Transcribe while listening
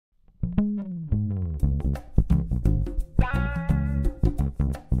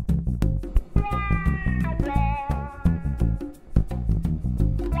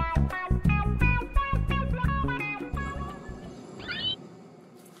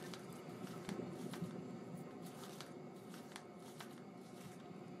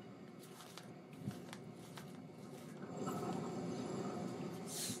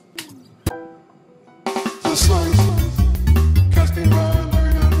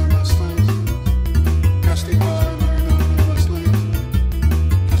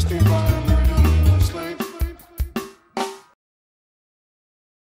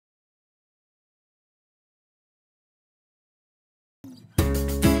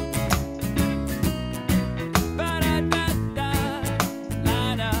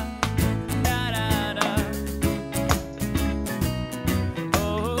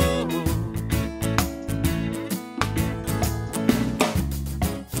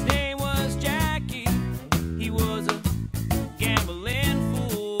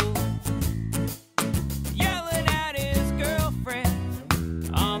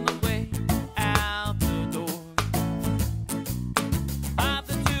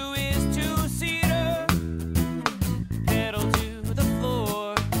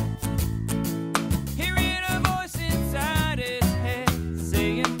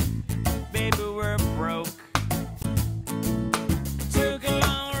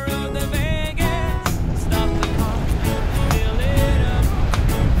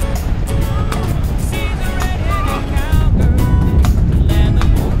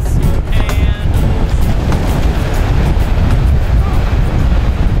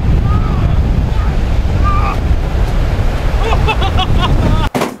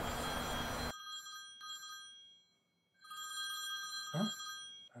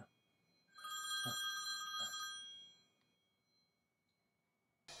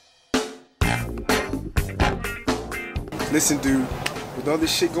Listen, dude, with all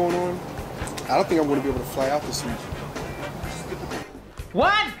this shit going on, I don't think I'm gonna be able to fly out this week.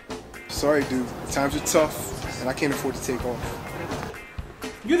 What? Sorry, dude. Times are tough, and I can't afford to take off.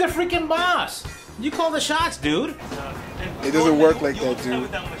 You're the freaking boss. You call the shots, dude. It doesn't work like that,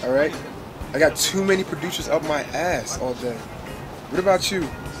 dude. Alright? I got too many producers up my ass all day. What about you?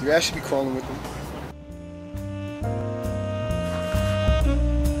 Your ass should be crawling with them.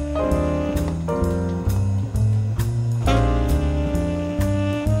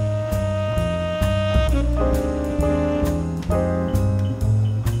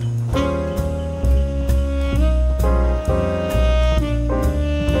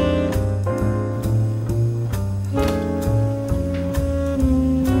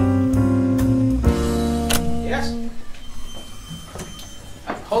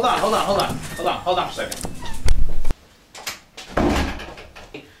 Hold on a second.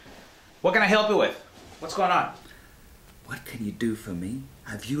 What can I help you with? What's going on? What can you do for me?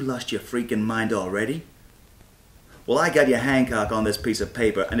 Have you lost your freaking mind already? Well, I got your Hancock on this piece of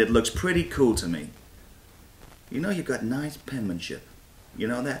paper, and it looks pretty cool to me. You know you've got nice penmanship. You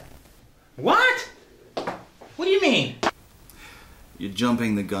know that? What? What do you mean? You're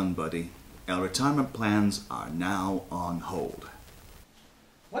jumping the gun, buddy. Our retirement plans are now on hold.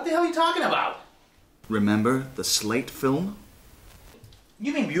 What the hell are you talking about? Remember the Slate film?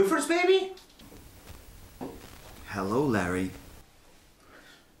 You mean Buford's baby? Hello, Larry.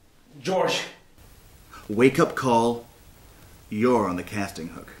 George. Wake-up call. You're on the casting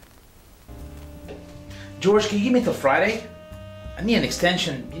hook. George, can you give me till Friday? I need an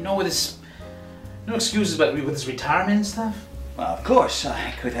extension. You know, with this... No excuses, but with this retirement and stuff. Well, of course,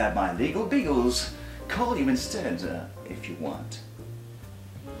 I could have my legal beagles call you instead, if you want.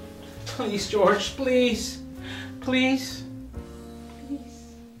 Please, George, please. Please.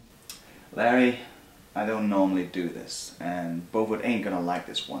 Please. Larry, I don't normally do this, and Beaufort ain't gonna like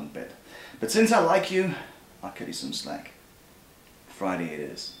this one bit. But since I like you, I'll cut you some slack. Friday it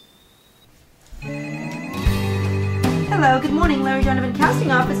is. Hello, good morning, Larry Donovan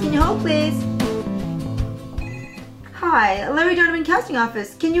Casting Office. Can you hold, please? Hi, Larry Donovan Casting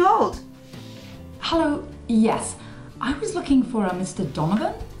Office. Can you hold? Hello, yes. I was looking for a Mr.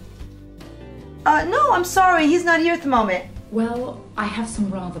 Donovan. No, I'm sorry. He's not here at the moment. Well, I have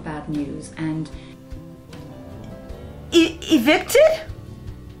some rather bad news, and... Evicted?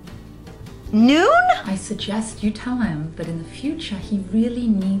 Noon? I suggest you tell him that in the future he really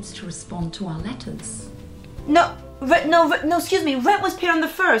needs to respond to our letters. No, excuse me. Rent was paid on the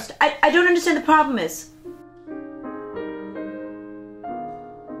 1st. I don't understand the problem is.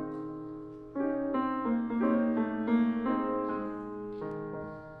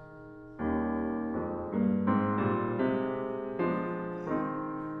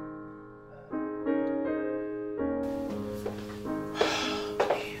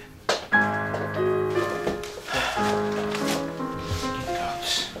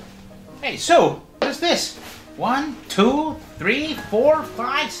 Hey, Sue, what is this? 1, 2, 3, 4,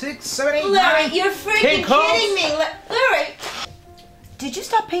 5, 6, 7, 8, 9. Larry, you're freaking kidding me. Larry! Did you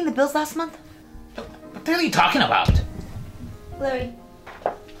stop paying the bills last month? What the hell are you talking about? Larry,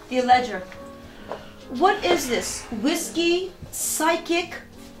 the ledger. What is this? Whiskey? Psychic?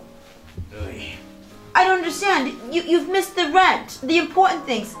 Oy. I don't understand. You've missed the rent, the important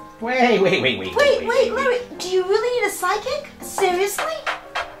things. Wait, Larry, do you really need a psychic? Seriously?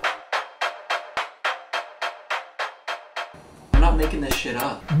 I'm not making this shit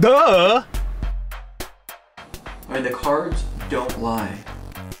up. Duh! I mean, the cards don't lie.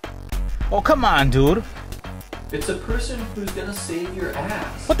 Oh, come on, dude. It's a person who's gonna save your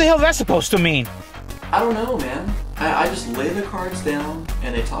ass. What the hell is that supposed to mean? I don't know, man. I just lay the cards down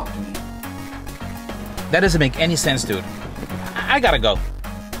and they talk to me. That doesn't make any sense, dude. I gotta go.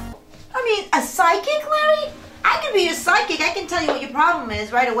 I mean, a psychic, Larry? I can be your psychic. I can tell you what your problem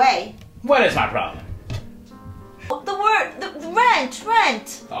is right away. What is my problem? The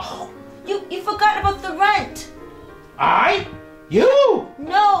rent. Oh. You forgot about the rent. I? You?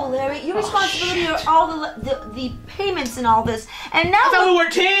 No, Larry. Your responsibility are all the payments and all this. And now... I thought we were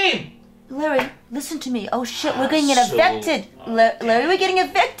a team! Larry, listen to me. Oh, shit, we're going to get evicted. Larry, we're getting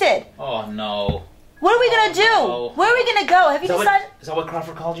evicted. Oh, no. What are we going to do? No. Where are we going to go? Have you decided? Is that what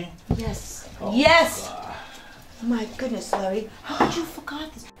Crawford called you? Yes. Oh, yes. God. My goodness, Larry. How could you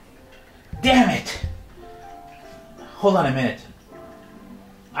forget this? Damn it. Hold on a minute.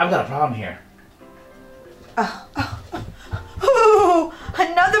 I've got a problem here. Oh,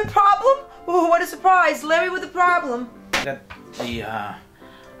 another problem? Oh, what a surprise. Larry with a problem. I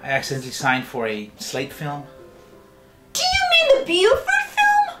accidentally signed for a Slate film. Do you mean the Buford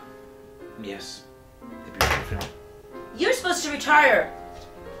film? Yes, the Buford film. You're retire.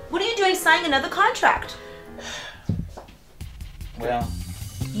 What are you doing signing another contract? Well,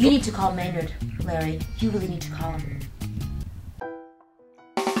 You need to call Maynard, Larry. You really need to call him.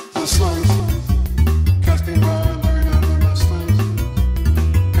 The slowly